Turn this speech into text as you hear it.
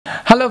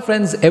Hello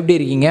friends, எப்படி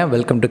இருக்கீங்க?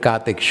 Welcome to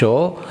Karthik show.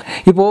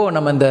 இப்போ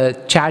நம்ம இந்த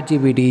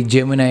ChatGPT,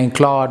 Gemini,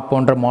 Claude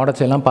போன்ற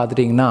மாடல்ஸ் எல்லாம்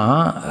பார்த்துட்டீங்கன்னா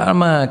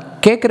நம்ம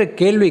கேட்குற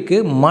கேள்விக்கு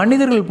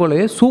மனிதர்கள்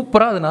போலவே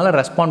சூப்பராக அதனால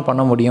ரெஸ்பாண்ட்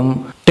பண்ண முடியும்,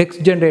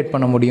 டெக்ஸ்ட் ஜென்ரேட்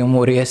பண்ண முடியும்,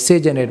 ஒரு எஸ்ஸே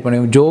ஜென்ரேட் பண்ண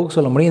முடியும், ஜோக்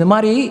சொல்ல முடியும். இந்த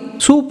மாதிரி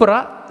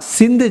சூப்பராக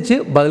சிந்திச்சு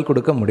பதில்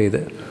கொடுக்க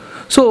முடியுது.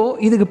 ஸோ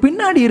இதுக்கு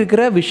பின்னாடி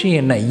இருக்கிற விஷயம்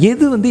என்ன,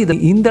 எது இது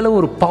இந்தளவு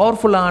ஒரு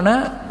பவர்ஃபுல்லான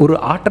ஒரு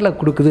ஆற்றலை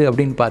கொடுக்குது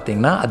அப்படின்னு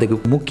பார்த்தீங்கன்னா அதுக்கு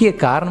முக்கிய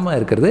காரணமாக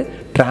இருக்கிறது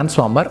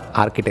டிரான்ஸ்ஃபார்மர்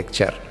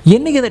ஆர்கிடெக்சர்.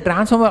 என்றைக்கு இந்த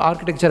டிரான்ஸ்ஃபார்மர்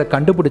ஆர்கிடெக்சரை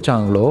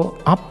கண்டுபிடிச்சாங்களோ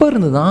அப்போ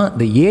இருந்து தான்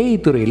இந்த ஏஐ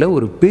துறையில்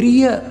ஒரு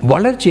பெரிய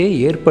வளர்ச்சியை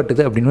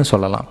ஏற்பட்டது அப்படின்னு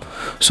சொல்லலாம்.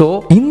 ஸோ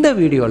இந்த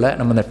வீடியோவில்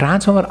நம்ம இந்த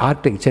டிரான்ஸ்ஃபார்மர்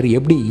ஆர்கிடெக்சர்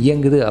எப்படி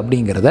இயங்குது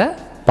அப்படிங்கிறத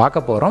பார்க்க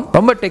போகிறோம்.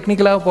 ரொம்ப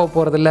டெக்னிக்கலாக போக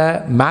போகிறதில்ல,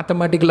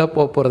 மேத்தமெட்டிக்கலாக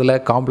போக போகிறதில்ல,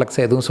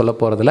 காம்ப்ளெக்ஸாக எதுவும் சொல்ல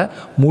போகிறதில்ல.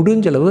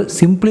 முடிஞ்சளவு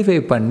சிம்பிளிஃபை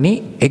பண்ணி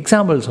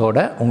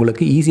எக்ஸாம்பிள்ஸோட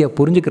உங்களுக்கு ஈஸியாக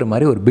புரிஞ்சுக்கிற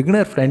மாதிரி ஒரு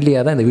பிகினர்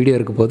ஃப்ரெண்ட்லியாக தான் இந்த வீடியோ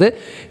இருக்க போது.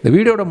 இந்த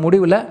வீடியோட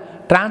முடிவில்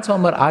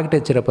டிரான்ஸ்ஃபார்மர்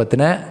ஆர்கிடெக்சரை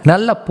பற்றின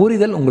நல்ல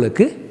புரிதல்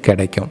உங்களுக்கு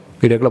கிடைக்கும்.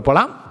 வீடியோக்குள்ளே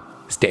போகலாம்.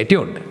 Stay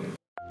tuned.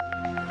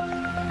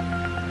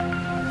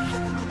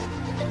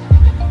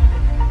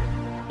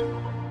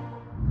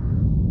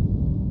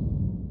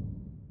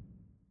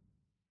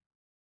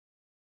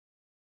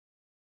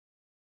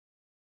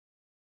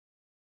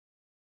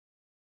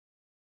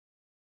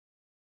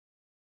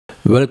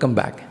 Welcome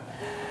back.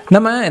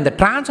 நம்ம இந்த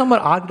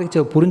டிரான்ஸ்ஃபார்மர்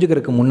ஆர்கிடெக்சர்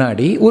புரிஞ்சுக்கிறதுக்கு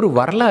முன்னாடி ஒரு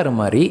வரலாறு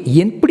மாதிரி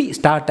எப்படி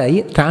ஸ்டார்ட் ஆகி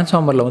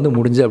டிரான்ஸ்ஃபார்மரில்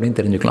முடிஞ்சு அப்படின்னு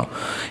தெரிஞ்சுக்கலாம்.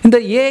 இந்த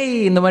ஏஐ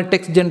இந்த மாதிரி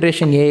டெக்ஸ்ட்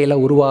ஜென்ரேஷன்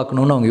ஏஐலாம்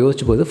உருவாக்கணும்னு அவங்க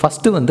யோசிச்சு போது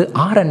ஃபஸ்ட்டு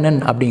RNN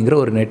அப்படிங்கிற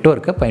ஒரு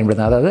நெட்வொர்க்கை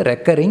பயன்படுது, அதாவது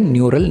ரெக்கரிங்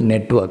நியூரல்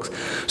நெட்வொர்க்ஸ்.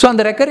 ஸோ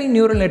அந்த ரெக்கரிங்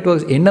நியூரல்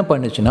நெட்வொர்க்ஸ் என்ன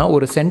பண்ணுச்சுன்னா,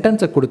 ஒரு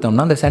சென்டென்ஸை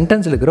கொடுத்தோம்னா அந்த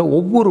சென்டென்ஸில் இருக்கிற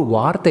ஒவ்வொரு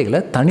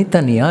வார்த்தைகளை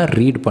தனித்தனியாக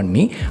ரீட்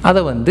பண்ணி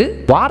அதை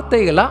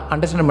வார்த்தைகளாக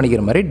அண்டர்ஸ்டாண்ட்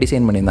பண்ணிக்கிற மாதிரி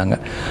டிசைன் பண்ணியிருந்தாங்க.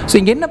 ஸோ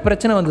இங்கே என்ன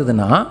பிரச்சனை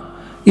வந்ததுன்னா,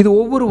 இது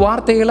ஒவ்வொரு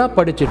வார்த்தைகளாக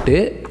படிச்சுட்டு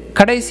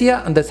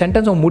கடைசியாக அந்த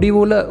சென்டென்ஸ்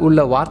முடிவில்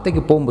உள்ள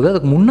வார்த்தைக்கு போகும்போது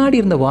அதுக்கு முன்னாடி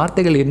இருந்த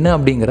வார்த்தைகள் என்ன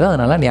அப்படிங்கிறத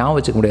அதனால் ஞாபகம்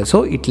வச்சுக்க முடியாது. ஸோ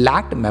இட்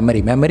லேக்ட்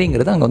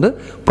மெமரிங்கிறது அங்கே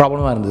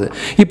ப்ராப்ளமாக இருந்தது.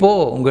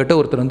 இப்போது உங்கள்கிட்ட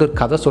ஒருத்தர் ஒரு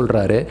கதை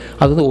சொல்கிறாரு,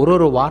 அது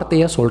ஒரு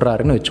வார்த்தையாக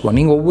சொல்கிறாருன்னு வச்சுக்கோ.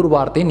 நீங்கள் ஒவ்வொரு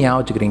வார்த்தையும்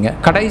ஞாபகம் வச்சுக்கிறீங்க.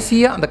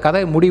 கடைசியாக அந்த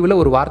கதை முடிவில்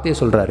ஒரு வார்த்தையை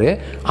சொல்கிறாரு,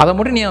 அதை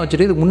மட்டும் ஞாபகம்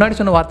வச்சுட்டு இதுக்கு முன்னாடி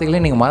சொன்ன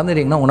வார்த்தைகளே நீங்கள்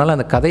மறந்துட்டீங்கன்னா உன்னால்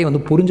அந்த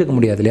கதையை புரிஞ்சிக்க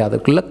முடியாது இல்லையா,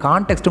 அதுக்குள்ள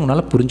கான்டெக்ஸ்ட்டு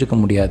உன்னால் புரிஞ்சிக்க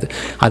முடியாது.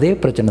 அதே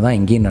பிரச்சனை தான்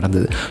இங்கேயும்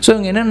நடந்தது. ஸோ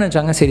இவங்க என்ன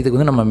நினச்சாங்க, சரி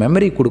இதுக்கு நம்ம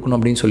மெமரி கொடுக்கணும்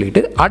அப்படின்னு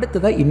சொல்லிட்டு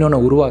அடுத்ததாக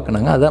இன்னொன்று உருவாக்குனாங்க.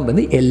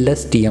 அதான்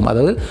LSTM,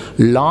 அதாவது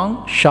long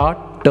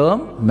short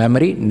term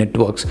memory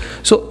networks.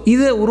 So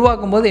இதை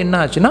உருவாக்கும் போது என்ன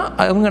ஆச்சுன்னா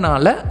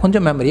அவங்களால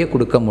கொஞ்சம் மெமரியை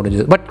கொடுக்க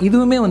முடிஞ்சது. பட்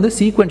இதுவுமே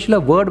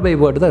சீக்வென்ஷியலாக வேர்ட் பை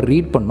வேர்டு தான்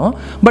ரீட் பண்ணோம்.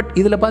 பட்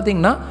இதில்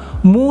பார்த்தீங்கன்னா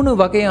 3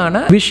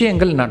 வகையான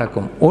விஷயங்கள்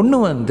நடக்கும்.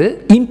 ஒன்று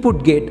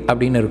இன்புட் கேட்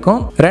அப்படின்னு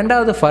இருக்கும்,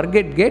 ரெண்டாவது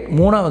ஃபர்கெட் கேட்,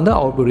 மூணாவது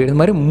அவுட்புட் கேட். இது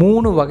மாதிரி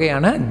 3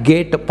 வகையான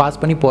கேட் பாஸ்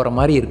பண்ணி போகிற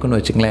மாதிரி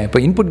இருக்குன்னு வச்சுங்களேன்.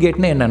 இப்போ இன்புட்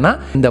கேட்னு என்னென்னா,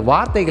 இந்த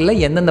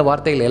வார்த்தைகளில் எந்தெந்த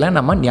வார்த்தைகளை எல்லாம்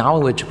நம்ம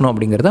ஞாபகம் வச்சுக்கணும்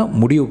அப்படிங்கிறத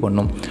முடிவு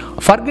பண்ணும்.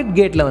 ஃபர்கெட்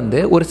கேட்டில்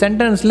ஒரு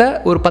சென்டென்ஸில்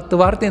ஒரு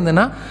 10 வார்த்தை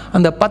இருந்ததுன்னா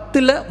அந்த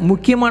 10ல்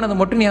முக்கியமானதை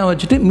மட்டும் ஞாபகம்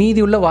வச்சுட்டு மீதி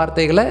உள்ள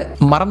வார்த்தைகளை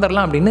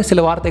மறந்துடலாம் அப்படின்னு சில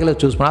வார்த்தைகளை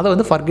சூஸ் பண்ண,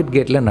 அதை ஃபர்கெட்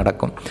கேட்டில்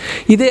நடக்கும்.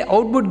 இதே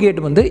அவுட்புட் கேட்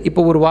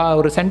இப்போ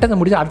ஒரு சென்டென்ஸ்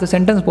முடிச்சு அடுத்த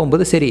சென்டென்ஸ்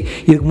போகும்போது, சரி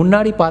இதுக்கு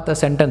முன்னாடி பார்த்த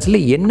சென்டென்ஸில்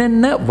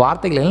என்னென்ன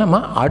வார்த்தைகள் எல்லாம்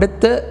நம்ம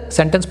அடுத்த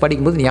சென்டென்ஸ்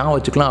படிக்கும்போது ஞாபகம்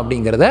வச்சுக்கலாம்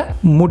அப்படிங்கிறத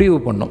முடிவு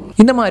பண்ணும்.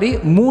 இந்த மாதிரி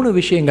 3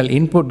 விஷயங்கள்,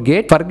 இன்புட்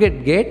கேட்,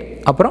 ஃபர்கெட் கேட்,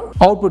 அப்புறம்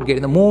அவுட்புட்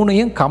கேட், இந்த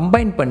 3ஐயும்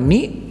கம்பைன் பண்ணி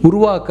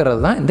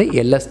உருவாக்குறது தான் இந்த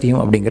LSTM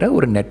அப்படிங்கிற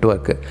ஒரு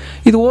நெட்வொர்க்கு.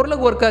 இது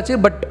ஓரளவுக்கு ஒர்க்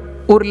ஆச்சு. பட்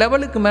ஒரு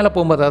லெவலுக்கு மேலே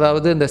போகும்போது,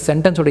 அதாவது இந்த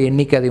சென்டென்ஸோட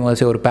எண்ணிக்கை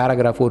அதிகமாக, ஒரு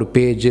பேராகிராஃப், ஒரு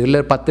பேஜ் இல்லை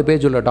 10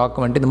 பேஜ் உள்ள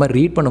டாக்குமெண்ட் இந்த மாதிரி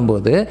ரீட்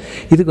பண்ணும்போது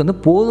இதுக்கு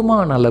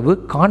போதுமான அளவு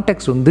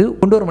கான்டெக்ஸ்ட் கொண்டு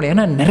வர முடியும்.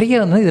 ஏன்னா நிறைய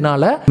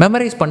இதனால்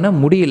மெமரைஸ் பண்ண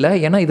முடியல.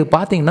 ஏன்னா இது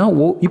பார்த்தீங்கன்னா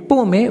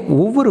இப்போவுமே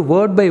ஒவ்வொரு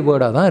வேர்ட் பை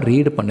வேர்டாக தான்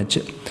ரீட்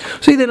பண்ணுச்சு.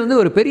 ஸோ இதில்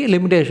ஒரு பெரிய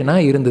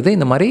லிமிடேஷனாக இருந்தது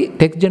இந்த மாதிரி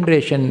டெக்ஸ்ட்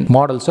ஜென்ரேஷன்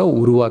மாடல்ஸை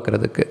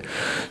உருவாக்குறதுக்கு.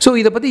 ஸோ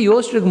இதை பற்றி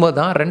யோசிச்சுட்டு இருக்கும்போது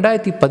தான்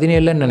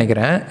 2017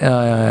 நினைக்கிறேன்,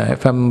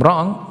 இஃப் ஐம்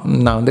ராங்,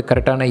 நான்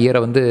கரெக்டான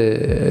இயரை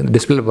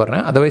டிஸ்பிளே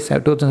போடுறேன், அதர்வைஸ்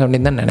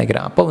 2017 தான்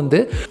நினைக்கிறேன். அப்போ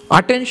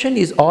attention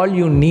is all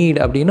you need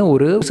அப்படின்னு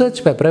ஒரு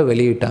ரிசர்ச் பேப்பரை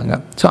வெளியிட்டாங்க.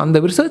 ஸோ அந்த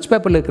ரிசர்ச்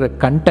பேப்பரில் இருக்கிற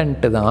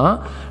கண்டென்ட் தான்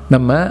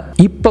நம்ம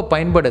இப்போ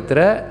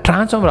பயன்படுத்துகிற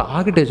டிரான்ஸ்ஃபார்மர்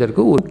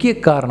ஆர்கிடெக்சருக்கு ஒரு முக்கிய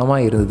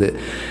காரணமாக இருந்தது.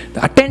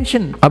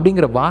 அட்டென்ஷன்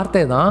அப்படிங்கிற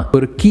வார்த்தை தான்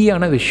ஒரு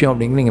கீயான விஷயம்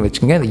அப்படின்னு நீங்கள்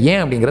வச்சுக்கோங்க. அது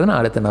ஏன் அப்படிங்கிறத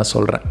நான் அடுத்து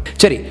சொல்கிறேன்.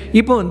 சரி,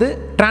 இப்போ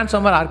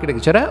டிரான்ஸ்ஃபார்மர்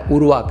ஆர்கிடெக்சரை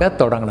உருவாக்க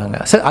தொடங்கினாங்க.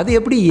 சார் அது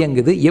எப்படி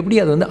இயங்குது, எப்படி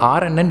அது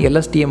RNN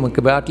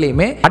LSTMக்கு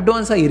பேட்லேயுமே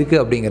அட்வான்ஸாக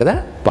இருக்குது அப்படிங்கிறத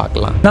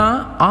பார்க்கலாம். நான்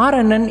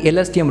RNN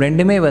LSTM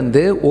ரெண்டுமே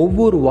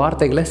ஒவ்வொரு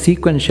வார்த்தைகளை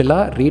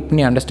சீக்வென்ஷியலாக ரீட்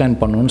பண்ணி அண்டர்ஸ்டாண்ட்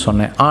பண்ணணும்னு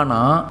சொன்னேன்.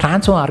 ஆனால்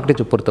டிரான்ஸ்ஃபார்மர்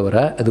ஆர்கிடெக்சர்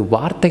பொறுத்தவரை அது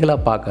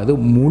வார்த்தைகளாக பார்க்காது,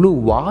 முழு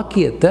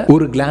வாக்கியத்தை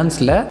ஒரு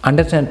கிளான்ஸில்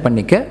அண்டர்ஸ்டாண்ட்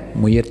பண்ணிக்க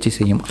முயற்சி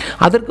செய்யும்.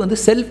 அதற்கு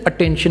செல்ஃப்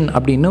அட்டென்ஷன்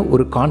அப்படின்னு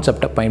ஒரு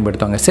கான்செப்டை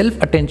பயன்படுத்துவாங்க. செல்ஃப்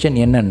அட்டென்ஷன்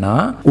என்னன்னா,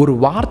 ஒரு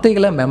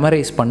வார்த்தைகளை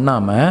மெமரைஸ்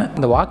பண்ணாமல்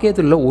அந்த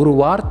வாக்கியத்தில் உள்ள ஒரு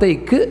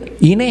வார்த்தைக்கு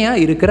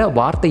இணையாக இருக்கிற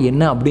வார்த்தை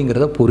என்ன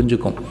அப்படிங்கிறத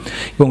புரிஞ்சுக்கும்.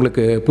 இப்போ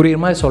உங்களுக்கு புரியுற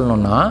மாதிரி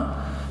சொல்லணும்னா,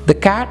 the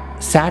cat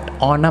sat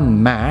on a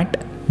mat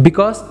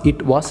because it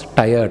was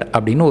tired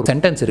அப்படின்னு ஒரு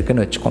சென்டென்ஸ்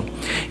இருக்குன்னு வச்சுக்கோம்.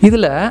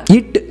 இதில்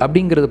இட்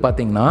அப்படிங்கிறது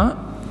பார்த்தீங்கன்னா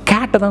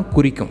கேட் கேட்டை தான்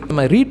குறிக்கும்.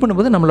 நம்ம ரீட்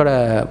பண்ணும்போது நம்மளோட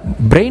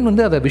பிரெயின்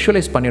வந்து அதை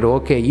விஷுவலைஸ் பண்ணிடும்.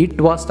 ஓகே,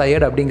 இட் வாஸ்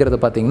டயர்ட் அப்படிங்கிறது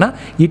பார்த்தீங்கன்னா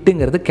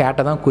இட்டுங்கிறது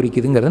கேட்டை தான்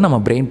குறிக்குதுங்கிறது நம்ம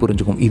பிரெயின்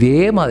புரிஞ்சுக்கும்.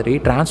 இதே மாதிரி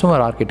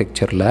டிரான்ஸ்ஃபார்மர்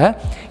ஆர்கிடெக்சரில்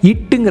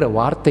இட்டுங்கிற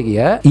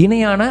வார்த்தையை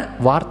இணையான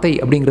வார்த்தை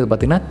அப்படிங்கிறது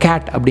பார்த்தீங்கன்னா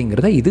கேட்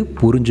அப்படிங்கிறத இது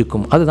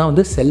புரிஞ்சுக்கும். அதுதான்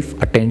வந்து செல்ஃப்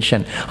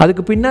அட்டென்ஷன்.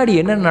 அதுக்கு பின்னாடி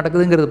என்ன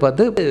நடக்குதுங்கிறது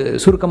பார்த்து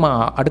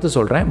சுருக்கமாக அடுத்து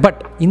சொல்கிறேன்.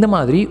 பட் இந்த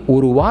மாதிரி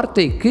ஒரு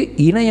வார்த்தைக்கு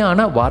இணையான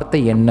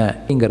வார்த்தை என்ன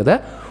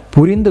அப்படிங்கிறத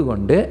புரிந்து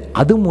கொண்டு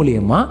அது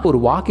மூலியமா ஒரு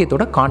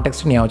வாக்கியத்தோட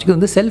கான்டெக்ஸ்ட் ஞாபகம் வச்சுக்கிறது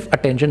வந்து செல்ஃப்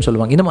அட்டென்ஷன்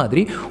சொல்லுவாங்க. இந்த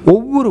மாதிரி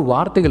ஒவ்வொரு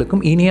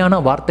வார்த்தைகளுக்கும் இணையான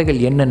வார்த்தைகள்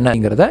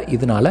என்னென்னங்கிறத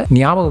இதனால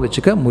ஞாபகம்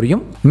வச்சுக்க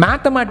முடியும்.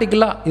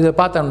 மேத்தமேட்டிக்கலாக இதை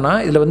பார்த்தோம்னா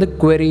இதில் வந்து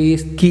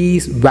குவெரிஸ்,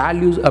 கீஸ்,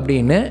 வேல்யூஸ்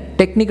அப்படின்னு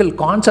டெக்னிக்கல்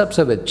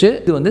கான்செப்ட்ஸை வச்சு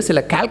இது வந்து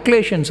சில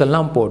கால்குலேஷன்ஸ்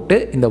எல்லாம் போட்டு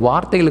இந்த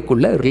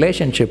வார்த்தைகளுக்குள்ள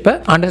ரிலேஷன்ஷிப்பை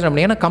அண்டர்ஸ்டாண்ட்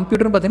பண்ணி, ஏன்னா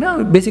கம்ப்யூட்டர்னு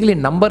பார்த்தீங்கன்னா பேசிக்கலி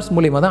நம்பர்ஸ்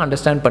மூலியமாக தான்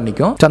அண்டர்ஸ்டாண்ட்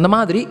பண்ணிக்கும். அந்த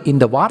மாதிரி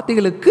இந்த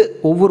வார்த்தைகளுக்கு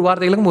ஒவ்வொரு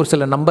வார்த்தைகளுக்கும் ஒரு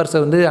சில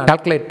நம்பர்ஸை வந்து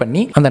கால்குலேட்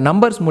பண்ணி அந்த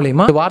நம்பர்ஸ்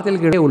மூலியமா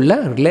வார்த்தைகளுக்கு உள்ள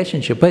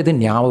ரிலேஷன்ஷிப்பை இது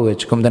ஞாபகம்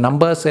வச்சுக்கும். இந்த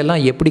நம்பர்ஸ்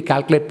எல்லாம் எப்படி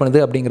கால்குலேட் பண்ணுது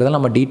அப்படிங்கிறத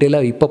நம்ம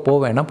டீட்டெயிலாக இப்போ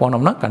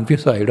போனோம்னா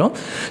கன்ஃபியூஸ் ஆகிடும்.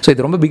 ஸோ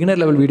இது ரொம்ப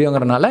பிகினர் லெவல்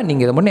வீடியோங்கிறனால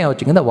நீங்கள் இதை மட்டும் ஞாபகம்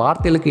வச்சுங்க. இந்த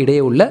வார்த்தைகளுக்கு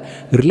இடையே உள்ள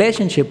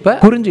ரிலேஷன்ஷிப்பை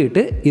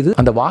புரிஞ்சுக்கிட்டு இது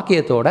அந்த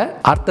வாக்கியத்தோட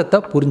அர்த்தத்தை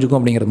புரிஞ்சுக்கும்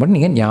அப்படிங்கிறது மட்டும்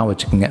நீங்கள் ஞாபகம்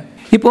வச்சுக்கோங்க.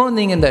 இப்போ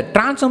நீங்கள் இந்த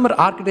டிரான்ஸ்ஃபார்மர்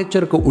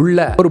ஆர்கிடெக்சருக்கு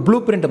உள்ள ஒரு ப்ளூ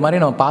பிரிண்ட் மாதிரி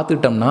நம்ம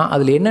பார்த்துக்கிட்டோம்னா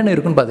அதில் என்னென்ன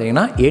இருக்குன்னு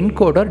பார்த்தீங்கன்னா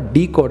என்கோடர்,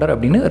 டீகோடர்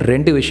அப்படின்னு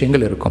ரெண்டு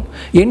விஷயங்கள் இருக்கும்.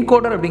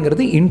 என்கோடர்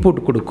அப்படிங்கிறது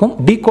இன்புட் கொடுக்கும்,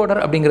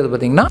 டீகோடர் அப்படிங்கிறது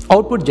பார்த்தீங்கன்னா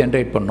அவுட்புட்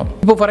ஜென்ரேட் பண்ணும்.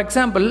 இப்போ ஃபார்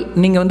எக்ஸாம்பிள்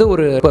நீங்கள் வந்து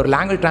ஒரு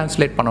லாங்குவேஜ்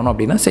ட்ரான்ஸ்லேட் பண்ணணும்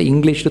அப்படின்னா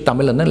இங்கிலீஷ் டு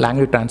தமிழ் வந்து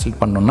லாங்குவேஜ் ட்ரான்ஸ்லேட்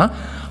பண்ணணும்னா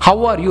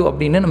ஹவ் ஆர் யூ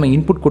அப்படின்னு நம்ம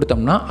இன்புட்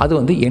கொடுத்தோம்னா அது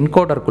வந்து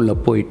என்கோடருக்குள்ளே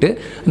போயிட்டு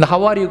இந்த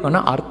ஹவ் ஆர்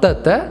யூக்கான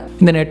அர்த்தத்தை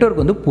இந்த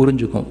நெட்வொர்க் வந்து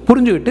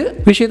புரிஞ்சுக்கிட்டு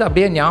விஷயத்தை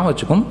அப்படியே ஞாபகம்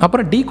வச்சுக்கும்.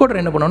 அப்புறம்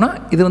டீகோடர் என்ன பண்ணோம்னா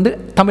இது வந்து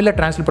தமிழில்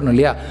ட்ரான்ஸ்லேட் பண்ணணும்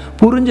இல்லையா,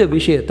 புரிஞ்ச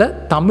விஷயத்தை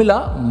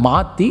தமிழாக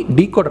மாற்றி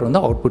டீகோடர்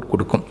வந்து அவுட்புட்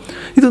கொடுக்கும்.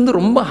 இது வந்து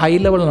ரொம்ப ஹை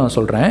லெவலில் நான்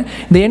சொல்கிறேன்.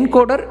 இந்த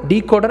என்கோடர்,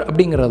 டீகோடர்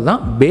அப்படிங்கிறது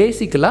தான்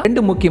பேசிக்கலாக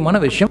ரெண்டு முக்கியமான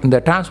விஷயம் இந்த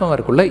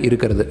டிரான்ஸ்ஃபார்மருக்குள்ளே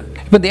இருக்கிறது.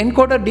 இப்போ இந்த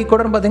என்கோடர்,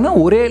 டீகோடர் பார்த்தீங்கன்னா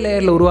ஒரே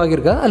லேயரில்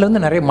உருவாகியிருக்கா, அதில்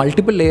வந்து நிறைய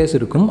மல்டிபிள் லேயர்ஸ்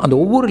இருக்கும். அந்த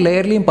ஒவ்வொரு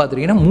லேயர்லையும்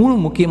பார்த்துட்டீங்கன்னா மூணு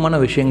முக்கியமான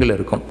விஷயங்கள்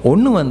இருக்கும்.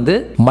 ஒன்று வந்து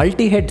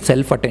மல்டி ஹெட்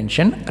செல்ஃப்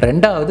அட்டென்ஷன்,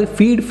 ரெண்டாவது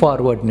ஃபீட்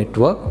ஃபார்வர்ட்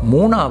நெட்வொர்க்,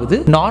 மூணாவது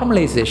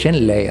நார்மலைசேஷன்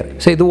லேயர்.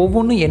 ஸோ இது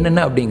ஒவ்வொன்றும்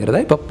என்னென்ன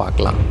அப்படிங்கிறத இப்போ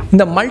பார்க்கலாம்.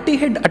 இந்த மல்டி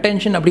ஹெட்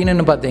அட்டென்ஷன்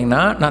அப்படின்னு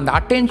பார்த்தீங்கன்னா நான் அந்த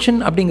அட்டென்ஷன்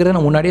அப்படிங்கிறத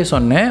நான் முன்னாடியே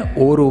சொன்னேன்,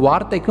 ஒரு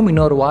வார்த்தைக்கும்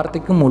இன்னொரு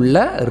வார்த்தைக்கும்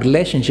உள்ள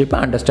ரிலேஷன்ஷிப்பை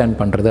அண்டர்ஸ்டாண்ட்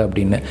பண்ணுறது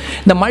அப்படின்னு.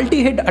 இந்த மல்டி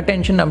ஹெட்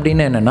அட்டென்ஷன்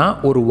அப்படின்னு என்னென்னா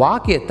ஒரு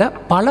வாக்கியத்தை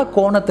பல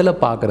கோணத்தில்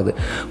பார்க்குறது.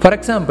 ஃபார்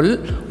எக்ஸாம்பிள்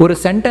ஒரு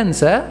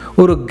சென்டென்ஸை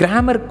ஒரு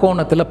கிராமர்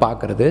கோணத்தில்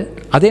பார்க்குறது,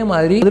 அதே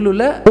மாதிரி அதில்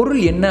உள்ள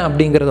பொருள் என்ன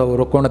அப்படிங்கிறத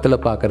ஒரு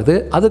கோணத்தில் பார்க்குறது,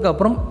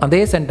 அதுக்கப்புறம்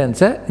அதே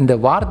சென்டென்ஸை இந்த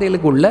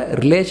வார்த்தைகளுக்கு உள்ள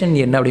ரிலேஷன்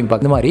என்ன அப்படின்னு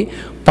பார்க்குற மாதிரி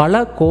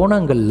பல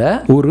கோணங்களில்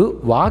ஒரு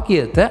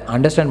வாக்கியத்தை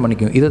அண்டர்ஸ்டாண்ட்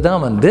பண்ணிக்கும்.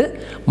 இதுதான் வந்து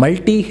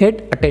மல்டி ஹெட்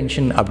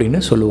அட்டென்ஷன் அப்படின்னு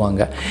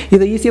சொல்லுவாங்க.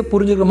 இதை ஈஸியாக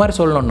புரிஞ்சுக்கிற மாதிரி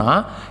சொல்லணும்னா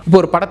இப்போ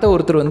ஒரு படத்தை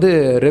ஒருத்தர் வந்து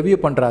ரிவ்யூ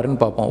பண்ணுறாருன்னு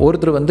பார்ப்போம்.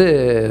 ஒருத்தர் வந்து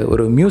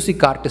ஒரு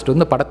மியூசிக் ஆர்டிஸ்ட்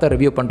வந்து படத்தை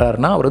ரிவ்யூ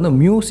பண்ணுறாருன்னா அவர் வந்து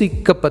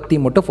மியூசிக்கை பற்றி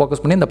மட்டும்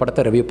ஃபோக்கஸ் பண்ணி அந்த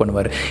படத்தை ரிவ்யூ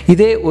பண்ணுவார்.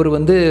 இதே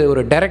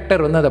ஒரு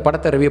டைரக்டர் வந்து அந்த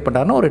படத்தை ரிவ்யூ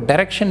பண்ணுறாருன்னா ஒரு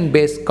டைரக்ஷன்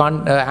பேஸ்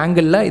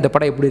ஆங்கிளில் இந்த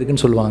படம் எப்படி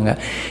இருக்குன்னு சொல்லுவாங்க.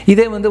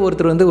 இதே வந்து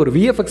ஒருத்தர் வந்து ஒரு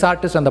விஎஃப்எக்ஸ்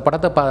ஆர்டிஸ்ட் அந்த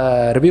படத்தை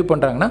ரிவ்யூ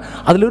பண்ணுறாங்கன்னா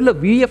அதில் உள்ள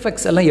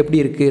விஎஃப்எக்ஸ் எல்லாம் எப்படி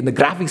இருக்குது, இந்த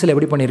கிராஃபிக்ஸில்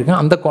எப்படி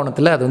பண்ணியிருக்காங்க அந்த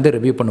கோணத்தில் அதை வந்து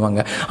ரிவ்யூ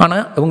பண்ணுவாங்க.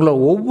 ஆனால் இவங்கள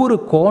ஒவ்வொரு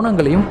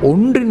கோணங்களையும்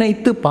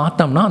ஒன்றிணைத்து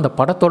பார்த்தோம்னா அந்த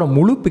படத்தோட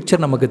முழு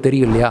பிக்சர் நமக்கு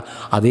தெரியும் இல்லையா.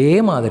 அதே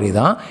மாதிரி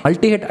தான்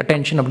மல்டி ஹெட்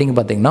அட்டென்ஷன் அப்படிங்க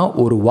பார்த்தீங்கன்னா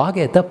ஒரு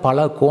வாக்கியத்தை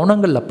பல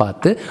கோணங்களில்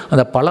பார்த்து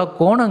அந்த பல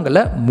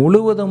கோணங்களை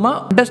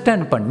முழுவதுமாக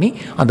அண்டர்ஸ்டாண்ட் பண்ணி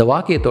அந்த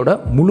வாக்கியத்தோட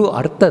முழு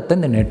அர்த்தத்தை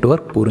இந்த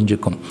நெட்வொர்க்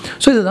புரிஞ்சுக்கும்.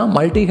 ஸோ இதுதான்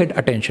மல்டி ஹெட்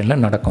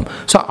அட்டென்ஷனில் நடக்கும்.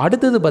 ஸோ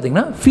அடுத்தது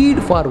பார்த்தீங்கன்னா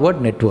ஃபீட்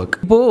ஃபார்வர்ட் நெட்வொர்க்.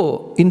 இப்போது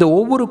இந்த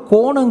ஒவ்வொரு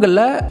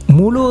கோணங்களை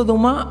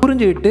முழுவதுமாக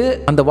புரிஞ்சுக்கிட்டு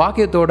அந்த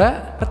வாக்கியத்தோட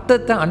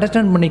அர்த்தத்தை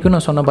அண்டர்ஸ்டாண்ட் பண்ணிக்கும்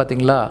நான் சொன்ன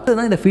பார்த்தீங்களா,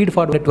 அதுதான் இந்த ஃபீட்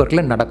ஃபார்வர்ட்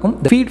நெட்வொர்க்கில் நடக்கும்.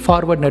 இந்த ஃபீட்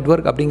ஃபார்வர்ட்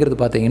நெட்வொர்க் அப்படிங்கிறது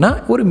பார்த்தீங்கன்னா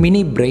ஒரு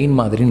மினி பிரெயின்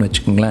மாதிரின்னு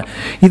வச்சுக்கோங்களேன்.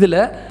 இதில்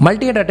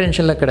மல்டி ஹெட்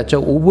அட்டென்ஷனில் கிடைச்ச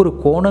ஒவ்வொரு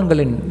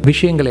கோணங்களின்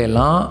விஷயங்களை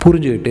எல்லாம்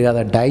புரிஞ்சுக்கிட்டு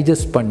அதை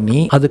டைஜஸ்ட் பண்ணி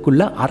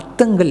அதுக்குள்ள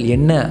அர்த்தங்கள்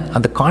என்ன,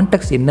 அந்த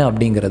கான்டெக்ஸ்ட் என்ன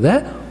அப்படிங்கிறத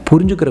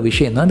புரிஞ்சுக்கிற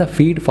விஷயம் தான் இந்த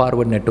ஃபீட்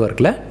ஃபார்வர்ட்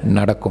நெட்வொர்க்கில்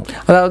நடக்கும்.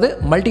 அதாவது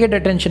மல்டி ஹெட்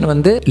அட்டென்ஷன்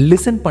வந்து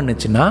லிசன்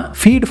பண்ணுச்சுன்னா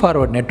ஃபீட்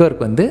ஃபார்வர்ட்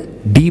நெட்வொர்க் வந்து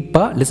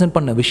டீப்பாக லிசன்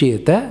பண்ண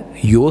விஷயத்தை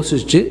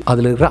யோசிச்சு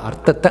அதில் இருக்கிற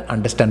அர்த்தத்தை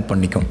அண்டர்ஸ்டாண்ட்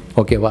பண்ணிக்கும்.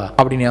 ஓகேவா,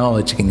 அப்படின்னு ஞாபகம்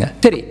வச்சுக்கோங்க.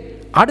 சரி,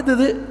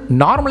 அடுத்தது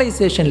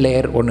நார்மலைசேஷன்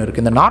லேயர் ஒன்று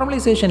இருக்குது. இந்த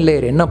நார்மலைசேஷன்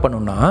லேயர் என்ன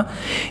பண்ணுன்னா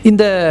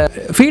இந்த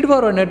ஃபீட்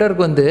ஃபார்வர்ட்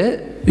நெட்வொர்க் வந்து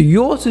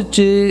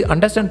யோசித்து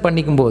அண்டர்ஸ்டாண்ட்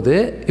பண்ணிக்கும்போது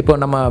இப்போ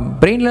நம்ம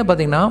பிரெயினில்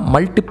பார்த்திங்கன்னா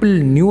மல்டிபிள்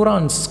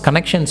நியூரான்ஸ்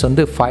கனெக்ஷன்ஸ்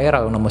வந்து ஃபயர்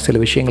ஆகும் நம்ம சில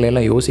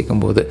விஷயங்களெல்லாம்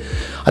யோசிக்கும் போது.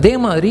 அதே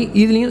மாதிரி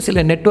இதுலேயும்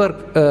சில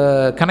நெட்வொர்க்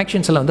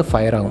கனெக்ஷன்ஸ் எல்லாம் வந்து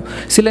ஃபயர் ஆகும்.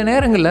 சில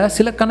நேரங்களில்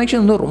சில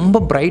கனெக்ஷன் வந்து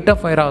ரொம்ப பிரைட்டாக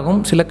ஃபயர் ஆகும்,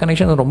 சில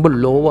கனெக்ஷன் ரொம்ப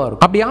லோவாக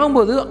இருக்கும். அப்படி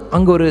ஆகும்போது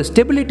அங்கே ஒரு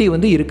ஸ்டெபிலிட்டி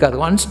வந்து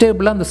இருக்காது,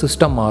 அன்ஸ்டேபிளாக அந்த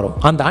சிஸ்டம் மாறும்.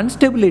 அந்த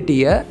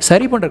அன்ஸ்டெபிலிட்டியை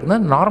சரி பண்ணுறதுக்கு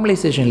தான்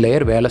நார்மலைசேஷன்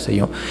லேயர் வேலை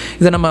செய்யும்.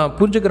 இதை நம்ம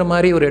புரிஞ்சுக்கிற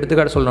மாதிரி ஒரு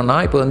எடுத்துக்காட்டு சொல்லணும்னா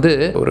இப்போ வந்து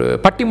ஒரு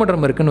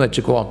பட்டிமன்றம் இருக்குன்னு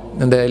வச்சுக்குவோம்.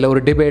 இந்த அந்த இல்லை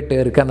ஒரு டிபேட்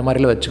இருக்குது அந்த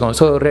மாதிரிலாம் வச்சுக்கோம்.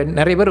 ஸோ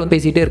நிறைய பேர் வந்து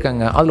பேசிகிட்டே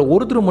இருக்காங்க. அதில்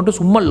ஒருத்தர் மட்டும்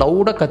சும்மா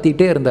லவுடாக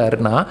கத்திகிட்டே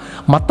இருந்தாருன்னா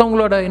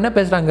மற்றவங்களோட என்ன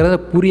பேசுகிறாங்கிறது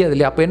புரியாது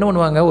இல்லையா? அப்போ என்ன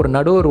பண்ணுவாங்க, ஒரு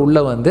நடுவர்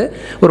உள்ள வந்து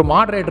ஒரு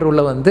மாடரேட்டர்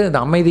உள்ள வந்து அந்த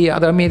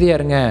அமைதியாக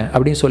இருங்க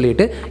அப்படின்னு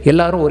சொல்லிட்டு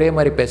எல்லாரும் ஒரே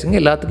மாதிரி பேசுங்க,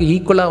 எல்லாத்துக்கும்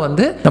ஈக்குவலாக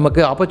வந்து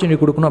நமக்கு ஆப்பர்ச்சுனிட்டி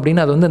கொடுக்கணும்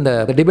அப்படின்னு அது வந்து இந்த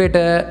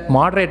டிபேட்டை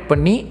மாடரேட்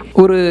பண்ணி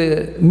ஒரு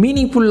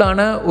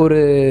மீனிங்ஃபுல்லான ஒரு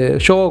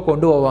ஷோவை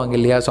கொண்டு போவாங்க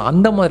இல்லையா? ஸோ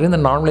அந்த மாதிரி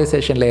இந்த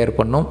நார்மலைசேஷன் லேயர்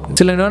பண்ணும்.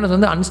 சில நிறுவனம்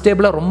வந்து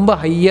அன்ஸ்டேபிளாக ரொம்ப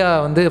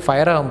ஹையாக வந்து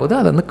ஃபயர் ஆகும்போது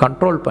அதை வந்து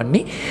கண்ட்ரோல் பண்ணி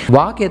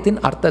வாக்கியத்தின்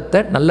அர்த்தத்தை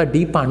நல்லா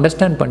டீப்பாக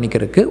அண்டர்ஸ்டாண்ட்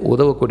பண்ணிக்கிறதுக்கு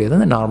உதவக்கூடியது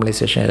இந்த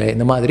நார்மலைசேஷன் லேயர்.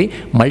 இந்த மாதிரி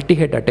multi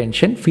head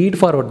attention, feed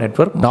forward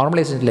network,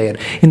 normalisation layer,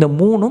 இந்த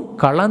மூணும்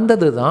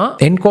கலந்தது தான்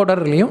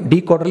என்கோடர்லையும்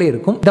டீகோடர்லையும்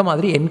இருக்கும். இந்த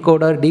மாதிரி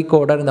என்கோடர்,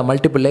 டீகோடர், இந்த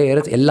மல்டிபிள்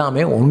லேயர்ஸ்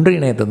எல்லாமே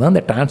ஒன்றிணைத்து தான்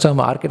இந்த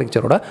டிரான்ஸ்ஃபார்மர்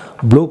ஆர்கிடெக்சரோட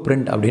ப்ளூ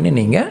பிரிண்ட் அப்படின்னு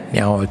நீங்கள்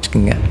ஞாபகம்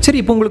வச்சுக்கோங்க. சரி,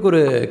 இப்போ உங்களுக்கு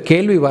ஒரு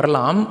கேள்வி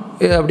வரலாம்.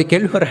 அப்படி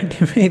கேள்வி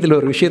வராட்டியுமே இதில்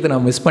ஒரு விஷயத்தை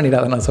நான் மிஸ்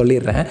பண்ணிடாத நான்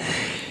சொல்லிடுறேன்.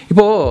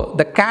 இப்போது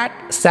த gate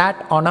chat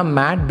on a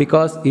mat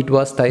because it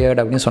was tired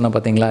அப்படின்னு சொன்ன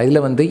பார்த்தீங்களா?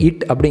 இதில் வந்து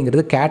இட்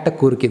அப்படிங்கிறது கேட்டை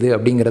குறிக்குது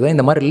அப்படிங்கிறத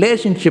இந்த மாதிரி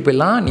ரிலேஷன்ஷிப்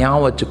எல்லாம்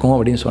ஞாபகம் வச்சுக்கும்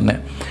அப்படின்னு சொன்னேன்.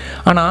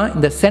 ஆனால்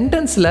இந்த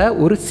சென்டென்ஸில்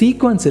ஒரு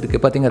சீக்வன்ஸ்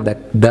இருக்குது பார்த்தீங்கன்னா,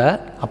 த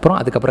அப்புறம்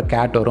அதுக்கப்புறம்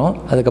கேட் வரும்,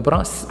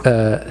 அதுக்கப்புறம்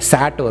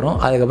சேட் வரும்,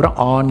 அதுக்கப்புறம்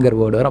ஆன்கிற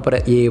வேர்டு வரும்,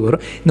 அப்புறம் ஏ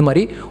வரும். இந்த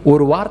மாதிரி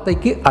ஒரு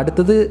வார்த்தைக்கு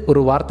அடுத்தது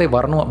ஒரு வார்த்தை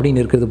வரணும்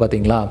அப்படின்னு இருக்கிறது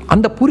பார்த்தீங்களா?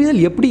 அந்த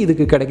புரிதல் எப்படி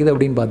இதுக்கு கிடைக்குது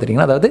அப்படின்னு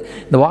பார்த்துட்டிங்கன்னா, அதாவது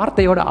இந்த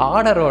வார்த்தையோட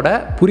ஆர்டரோட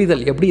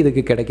புரிதல் எப்படி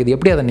இதுக்கு கிடைக்குது,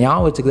 எப்படி அதை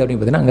ஞாபகம் வச்சுக்குது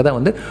அப்படின்னு பார்த்தீங்கன்னா, அங்கே தான்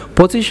வந்து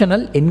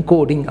பொசிஷனல்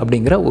என்கோடிங்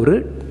அப்படிங்கிற ஒரு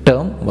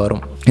டேர்ம்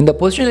வரும். இந்த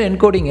பொசிஷனல்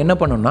என்கோடிங் என்ன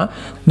பண்ணுன்னா,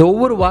 இந்த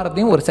ஒவ்வொரு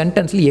வார்த்தையும் ஒரு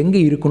சென்டென்ஸில்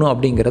எங்கே இருக்கணும்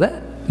அப்படிங்கிறத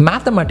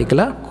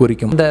மேத்தமேட்டிக்கலாக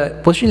குறிக்கும். இந்த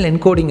பொசிஷனல்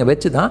என்கோடிங்கை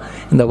வச்சு தான்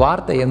இந்த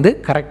வார்த்தையை வந்து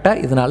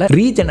கரெக்டாக இதனால்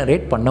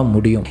ரீஜெனரேட் பண்ண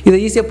முடியும். இதை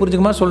ஈஸியாக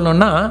புரிஞ்சுக்கமா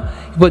சொல்லணும்னா,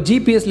 இப்போ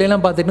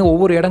ஜிபிஎஸ்லாம் பார்த்துட்டிங்கன்னா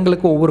ஒவ்வொரு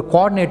இடங்களுக்கும் ஒவ்வொரு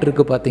கோஆர்டினேட்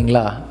இருக்குது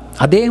பார்த்தீங்களா?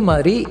 அதே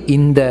மாதிரி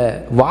இந்த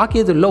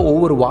வாக்கியத்தில் உள்ள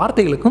ஒவ்வொரு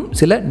வார்த்தைகளுக்கும்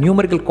சில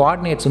நியூமரிக்கல்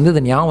கோஆர்டினேட்ஸ் வந்து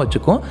இதை ஞாபகம்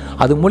வச்சுக்கும்.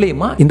 அது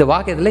மூலயமா இந்த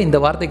வாக்கியத்தில் இந்த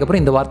வார்த்தைக்கு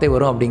அப்புறம் இந்த வார்த்தை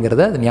வரும்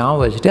அப்படிங்கிறத அதை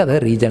ஞாபகம் வச்சுட்டு அதை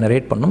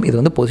ரீஜெனரேட் பண்ணும். இது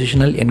வந்து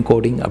பொசிஷனல்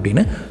என்கோடிங்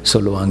அப்படின்னு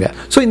சொல்லுவாங்க.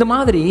 ஸோ இந்த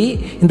மாதிரி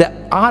இந்த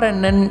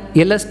RNN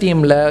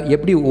LSTMல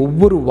எப்படி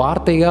ஒவ்வொரு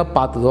வார்த்தையாக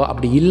பார்த்ததோ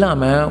அப்படி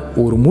இல்லாமல்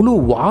ஒரு முழு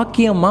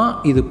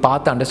வாக்கியமாக இது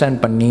பார்த்து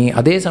அண்டர்ஸ்டாண்ட் பண்ணி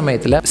அதே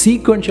சமயத்தில்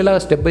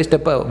சீக்வென்ஷியலாக ஸ்டெப் பை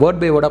ஸ்டெப்பாக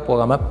வேர்ட் பை வேர்டாக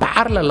போகாமல்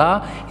பேரலாக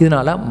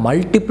இதனால்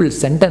மல்டிபிள்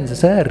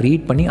சென்டென்சஸை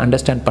ரீட் பண்ணி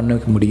அண்டர்ஸ்டாண்ட் பண்ண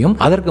முடியும்.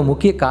 அதற்கு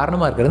முக்கிய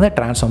காரணமாக இருக்கிறது இந்த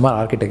டிரான்ஸ்ஃபார்மர்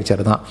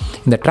ஆர்கிடெக்சர் தான்.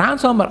 இந்த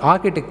டிரான்ஸ்ஃபார்மர்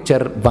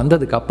ஆர்கிடெக்சர்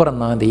வந்ததுக்கு அப்புறம்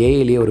தான் இந்த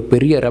ஏஐலேயே ஒரு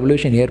பெரிய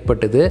ரெவல்யூஷன்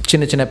ஏற்பட்டது.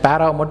 சின்ன சின்ன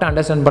பேராவை மட்டும்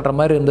அண்டர்ஸ்டாண்ட் பண்ணுற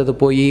மாதிரி இருந்தது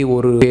போய்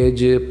ஒரு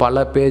பேஜ்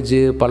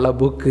பல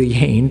புக்கு,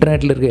 ஏன்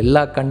இன்டர்நெட்டில் இருக்க எல்லா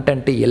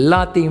கண்டென்ட்டு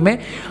எல்லாத்தையுமே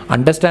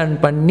அண்டர்ஸ்டாண்ட்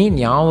பண்ணி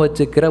ஞாபகம்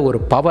வச்சுக்கிற ஒரு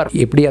பவர்,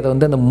 எப்படி அதை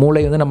வந்து அந்த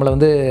மூளை வந்து நம்மளை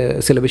வந்து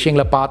சில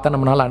விஷயங்களை பார்த்தா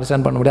நம்மளால்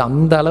அண்டர்ஸ்டாண்ட் பண்ண முடியும்,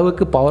 அந்த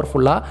அளவுக்கு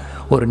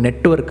பவர்ஃபுல்லாக ஒரு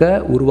நெட்வொர்க்கை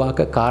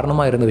உருவாக்க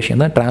காரணமாக இருந்த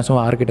விஷயம் தான்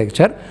டிரான்ஸ்ஃபார்மர்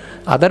ஆர்கிடெக்சர்.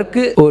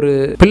 அதற்கு ஒரு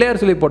பிள்ளையார்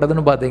சொல்லி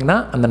போட்டதுன்னு பார்த்தீங்கன்னா,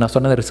 அந்த நான்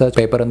சொன்ன ரிசர்ச்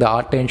பேப்பர் வந்து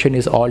attention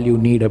is all you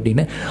need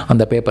அப்படின்னு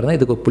அந்த பேப்பர் தான்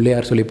இதுக்கு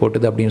பிள்ளையார் சொல்லி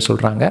போட்டது அப்படின்னு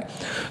சொல்கிறாங்க.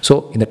 ஸோ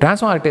இந்த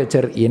டிரான்ஸ்ஃபார்மர்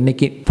ஆர்கிடெக்சர்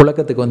என்னைக்கு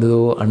புழக்கத்துக்கு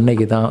வந்ததோ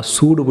அன்னைக்கு தான்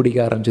சூடு பிடிக்க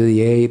ஆரம்பிச்சது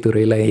ஏஐ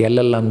துறையில்.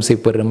 LLMs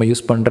இப்போ நம்ம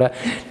யூஸ் பண்ணுற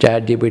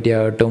ChatGPT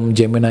ஆகட்டும்,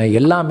 Gemini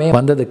எல்லாமே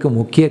வந்ததுக்கு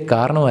முக்கிய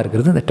காரணமாக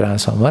இருக்கிறது இந்த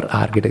டிரான்ஸ்ஃபார்மர்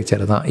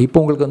ஆர்கிடெக்சர் தான். இப்போ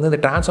உங்களுக்கு வந்து இந்த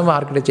டிரான்ஸ்ஃபார்மர்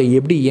ஆர்கிடெக்சர்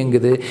எப்படி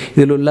இயங்குது,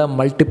 இதில் உள்ள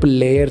மல்டிபிள்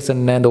லேயர்ஸ்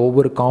என்ன, இந்த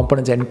ஒவ்வொரு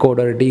காம்பனன்ட்ஸ்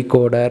என்கோடர்,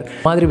 டீகோடர்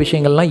மாதிரி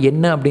விஷயங்கள்லாம்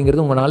என்ன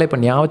அப்படிங்கிறது உங்களால் இப்போ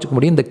ஞாபகம் வச்சுக்க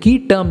முடியும். இந்த கீ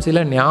டேர்ம்ஸ்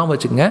எல்லாம் ஞாபகம்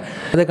வச்சுக்கோங்க.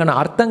 அதுக்கான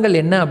அர்த்தங்கள்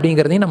என்ன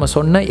அப்படிங்கிறதையும் நம்ம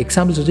சொன்ன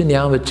எக்ஸாம்பிள்ஸ் வச்சு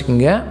ஞாபகம்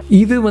வச்சுக்கோங்க.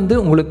 இது வந்து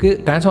உங்களுக்கு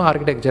டிரான்ஸ்ஃபார்மர்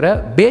ஆர்கிடெக்சரை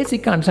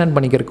பேசிக்காக அண்டர்ஸ்டாண்ட்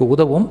பண்ணிக்கிறதுக்கு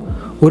உதவும்.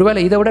 ஒருவேளை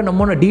இதை விட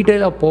நம்ம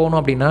டீட்டெயிலாக போகணும்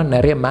அப்படின்னா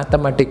நிறைய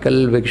மேத்தமெட்டிக்கல்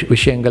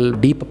விஷயங்கள்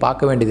டீப்பாக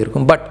பார்க்க வேண்டியது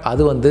இருக்கும். பட்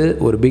அது வந்து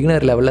ஒரு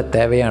பிகினர் லெவலில்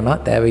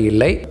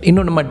தேவையில்லை.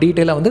 இன்னும் நம்ம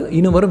டீட்டெயிலாக வந்து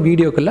இன்னும் வரும்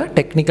வீடியோக்குள்ள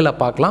டெக்னிக்கலாக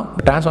பார்க்கலாம்.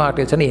 டிரான்ஸ்ஃபார்மர்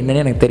ஆர்கிடெக்சர்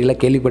என்னென்னு எனக்கு தெரியல,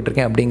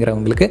 கேள்விப்பட்டிருக்கேன்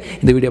அப்படிங்கிறவங்களுக்கு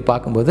இந்த வீடியோ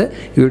பார்க்கும்போது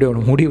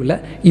வீடியோட முடிவில்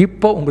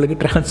இப்போ உங்களுக்கு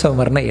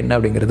டிரான்ஸ்ஃபார்மர்னா என்ன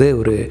அப்படிங்கிறது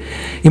ஒரு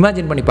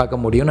இமேஜின் பண்ணி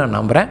பார்க்க முடியும்னு நான்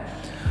நம்புகிறேன்.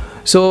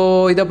 ஸோ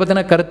இதை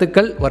பற்றின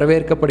கருத்துக்கள்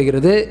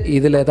வரவேற்கப்படுகிறது.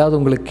 இதில் ஏதாவது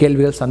உங்களுக்கு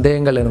கேள்விகள்,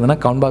 சந்தேகங்கள் இருந்ததுன்னா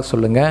கமெண்ட் பாக்ஸ்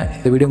சொல்லுங்கள்.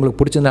 இந்த வீடியோ உங்களுக்கு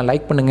பிடிச்சிருந்தா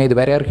லைக் பண்ணுங்கள். இது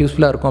வேறு யாருக்கு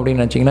யூஸ்ஃபுல்லாக இருக்கும்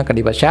அப்படின்னு நினச்சிங்கன்னா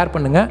கண்டிப்பாக ஷேர்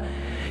பண்ணுங்கள்.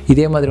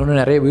 இதே மாதிரி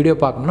இன்னும் நிறைய வீடியோ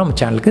பார்க்கணும்னா நம்ம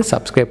சேனலுக்கு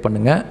சப்ஸ்கிரைப்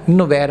பண்ணுங்கள்.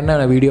 இன்னும் வேறு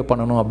என்ன வீடியோ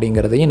பண்ணணும்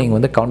அப்படிங்கிறதையும் நீங்கள்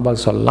வந்து கமெண்ட்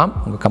பாக்ஸ் சொல்லலாம்.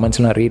 உங்கள்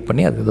கமெண்ட்ஸ் நான் ரீட்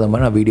பண்ணி அதுக்கு தகுந்த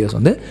மாதிரி நான் வீடியோஸ்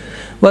வந்து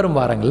வரும்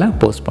வாரங்களில்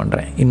போஸ்ட்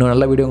பண்ணுறேன். இன்னும்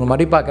நல்ல வீடியோ உங்கள்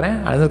மாதிரி பார்க்குறேன்.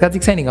 அது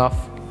கார்த்திக் சைனிங் ஆஃப்.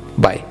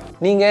 பாய்.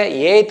 நீங்கள்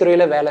ஏஐ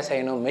துறையில் வேலை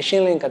செய்யணும்,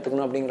 மெஷின் லேர்னிங்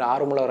கற்றுக்கணும் அப்படிங்கிற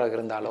ஆர்வலராக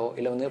இருந்தாலோ,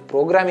 இல்லை வந்து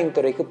ப்ரோக்ராமிங்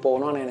துறைக்கு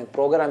போகணும், ஆனால் எனக்கு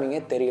ப்ரோக்ராமிங்கே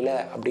தெரியல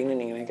அப்படின்னு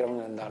நீங்கள்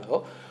நினைக்கிறவங்க இருந்தாலோ,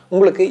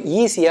 உங்களுக்கு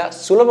ஈஸியாக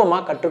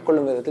சுலபமாக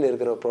கற்றுக்கொள்ளும் விதத்தில்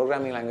இருக்கிற ஒரு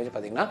ப்ரோக்ராமிங் லாங்குவேஜ்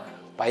பார்த்திங்கன்னா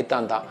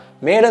பைத்தான் தான்.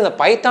 மேலும் இந்த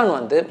பைத்தான்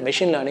வந்து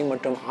மெஷின் லேர்னிங்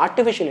மற்றும்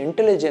ஆர்டிஃபிஷியல்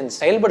இன்டெலிஜென்ஸ்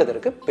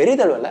செயல்படுத்துறதுக்கு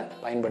பெரிதளவில்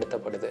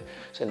பயன்படுத்தப்படுது.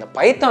 ஸோ இந்த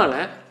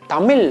பைத்தானை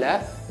தமிழில்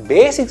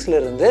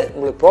பேசிக்ஸ்லேருந்து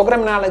உங்களுக்கு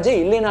ப்ரோக்ராம் நாலேஜே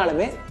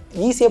இல்லைனாலுமே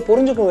ஈஸியாக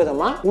புரிஞ்சுக்கும்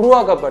விதமாக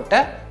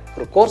உருவாக்கப்பட்ட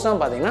ஒரு கோர்ஸ் தான்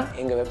பார்த்தீங்கன்னா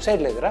எங்கள்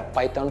வெப்சைட்டில் இருக்கிற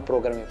பைத்தான்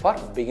ப்ரோக்ராமிங் ஃபார்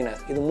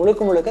பிகினர்ஸ். இது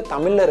முழுக்க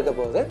தமிழில் இருக்க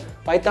போது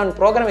பைத்தான்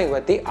ப்ரோக்ராமிங்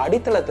பற்றி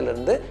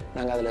அடித்தளத்திலிருந்து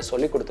நாங்கள் அதில்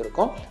சொல்லிக்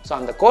கொடுத்துருக்கோம். ஸோ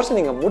அந்த கோர்ஸை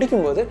நீங்கள்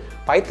முடிக்கும்போது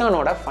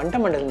பைத்தானோட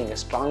ஃபண்டமெண்டல்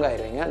நீங்கள் ஸ்ட்ராங்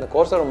ஆகிடுவீங்க. அந்த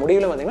கோர்ஸோட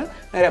முடிவில் பார்த்தீங்கன்னா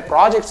நிறைய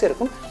ப்ராஜெக்ட்ஸ்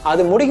இருக்கும்.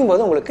 அது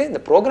முடிக்கும்போது உங்களுக்கு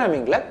இந்த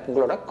ப்ரோக்ராமிங்கில்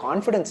உங்களோட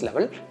கான்ஃபிடன்ஸ்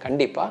லெவல்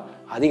கண்டிப்பாக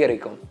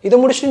அதிகரிக்கும். இதை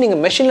முடிச்சுட்டு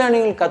நீங்கள் மெஷின்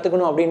லேர்னிங்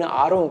கற்றுக்கணும் அப்படின்னு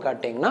ஆர்வம்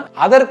காட்டிங்கன்னா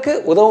அதற்கு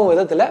உதவும்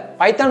விதத்தில்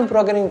Python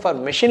programming for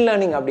machine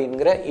learning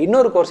அப்படிங்கிற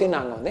இன்னொரு கோர்ஸையும்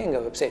நாங்கள் வந்து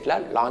எங்கள் வெப்சைட்டில்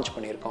லான்ச்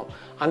பண்ணியிருக்கோம்.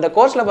 அந்த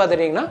கோர்ஸில்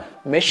பார்த்துட்டிங்கன்னா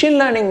மெஷின்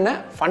லேர்னிங்னு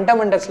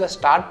ஃபண்டமெண்டல்ஸில்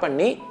ஸ்டார்ட்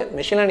பண்ணி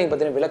மெஷின் லேர்னிங்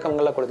பற்றின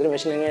விளக்கங்களை கொடுத்துட்டு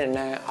மெஷின் லேர்னிங்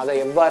என்ன, அதை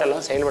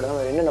எவ்வாறெல்லாம்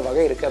செயல்படுத்தணும், என்னென்ன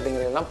வகை இருக்குது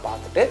அப்படிங்கிறதெல்லாம்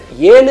பார்த்துட்டு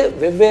 7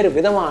 வெவ்வேறு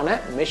விதமான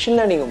மெஷின்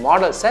லேர்னிங்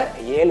மாடல்ஸை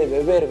 7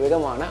 வெவ்வேறு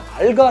விதமான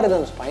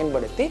அல்காரிதம்ஸ்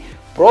பயன்படுத்தி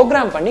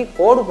ப்ரோக்ராம் பண்ணி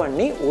கோடு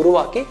பண்ணி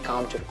உருவாக்கி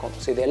காமிச்சிருக்கோம்.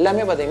 ஸோ இது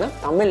எல்லாமே பார்த்தீங்கன்னா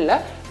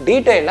தமிழில்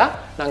டீட்டெயிலாக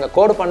நாங்கள்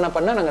கோடு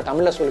பண்ண நாங்கள்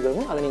தமிழில்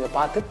சொல்லிக்கிறோம். அதை நீங்கள்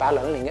பார்த்து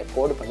பேரலல் நீங்கள்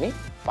கோடு பண்ணி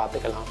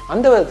பார்த்துக்கலாம்.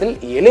 அந்த விதத்தில்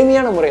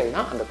எளிமையான முறையில்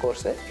தான் அந்த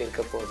கோர்ஸ்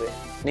இருக்க போகுது.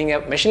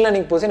 நீங்கள் மெஷின்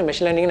லேர்னிங் புதுசு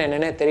மெஷின் லேர்னிங்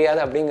என்னென்ன தெரியாது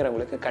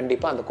அப்படிங்கிறவங்களுக்கு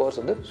கண்டிப்பாக அந்த கோர்ஸ்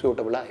வந்து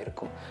சூட்டபுளாக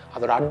இருக்கும்.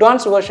 அதோட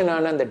அட்வான்ஸ்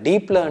வெர்ஷனான அந்த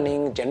டீப்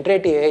லேர்னிங்,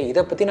 ஜென்ரேட்டிவ் AI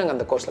இதை பற்றி நாங்கள்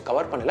அந்த கோர்ஸில்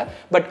கவர் பண்ணல.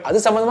 பட்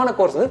அது சம்மந்தமான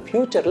கோர்ஸ் வந்து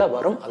ஃபியூச்சரில்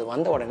வரும். அது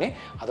வந்த உடனே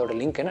அதோட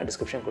லிங்க் என்ன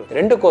டிஸ்கிரிப்ஷன் கொடுக்கும்.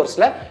 2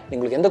 கோர்ஸில்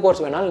உங்களுக்கு எந்த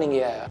கோர்ஸ் வேணாலும்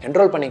நீங்கள்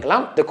என்ரோல்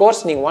பண்ணிக்கலாம். இந்த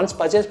கோர்ஸ் நீங்கள் ஒன்ஸ்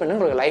பர்ச்சேஸ் பண்ணி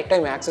உங்களுக்கு லைஃப்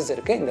டைம் ஆக்சஸ்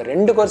இருக்குது. இந்த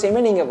 2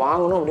 கோர்ஸையுமே நீங்கள்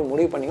வாங்கணும் அப்படின்னு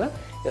முடிவு பண்ணிங்கன்னா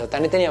இதை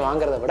தனித்தனியாக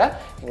வாங்குறத விட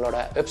எங்களோட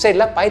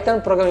வெப்சைட்டில்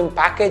பைத்தான் ப்ரோக்ராமிங்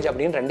பேக்கேஜ்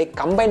அப்படின்னு 2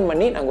 கம்பைன்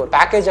பண்ணி நாங்கள் ஒரு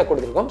பேக்கேஜாக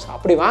கொடுத்துருக்கோம். ஸோ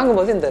அப்படி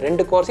வாங்கும்போது இந்த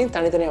 2 கோர்ஸையும்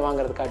தனித்தனியாக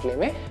வாங்குறது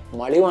காட்டிலையுமே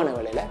மலிவான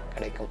விலையில்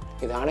கிடைக்கும்.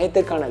 இது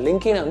அனைத்துக்கான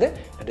லிங்கையும் நான் வந்து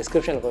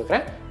டிஸ்கிரிப்ஷனில்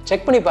கொடுக்குறேன்.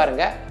 செக் பண்ணி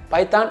பாருங்கள்.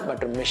 பைத்தான்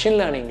மற்றும் மெஷின்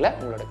லேர்னிங்கில்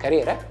உங்களோட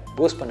கரியரை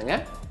பூஸ்ட்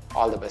பண்ணுங்கள்.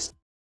 All the best.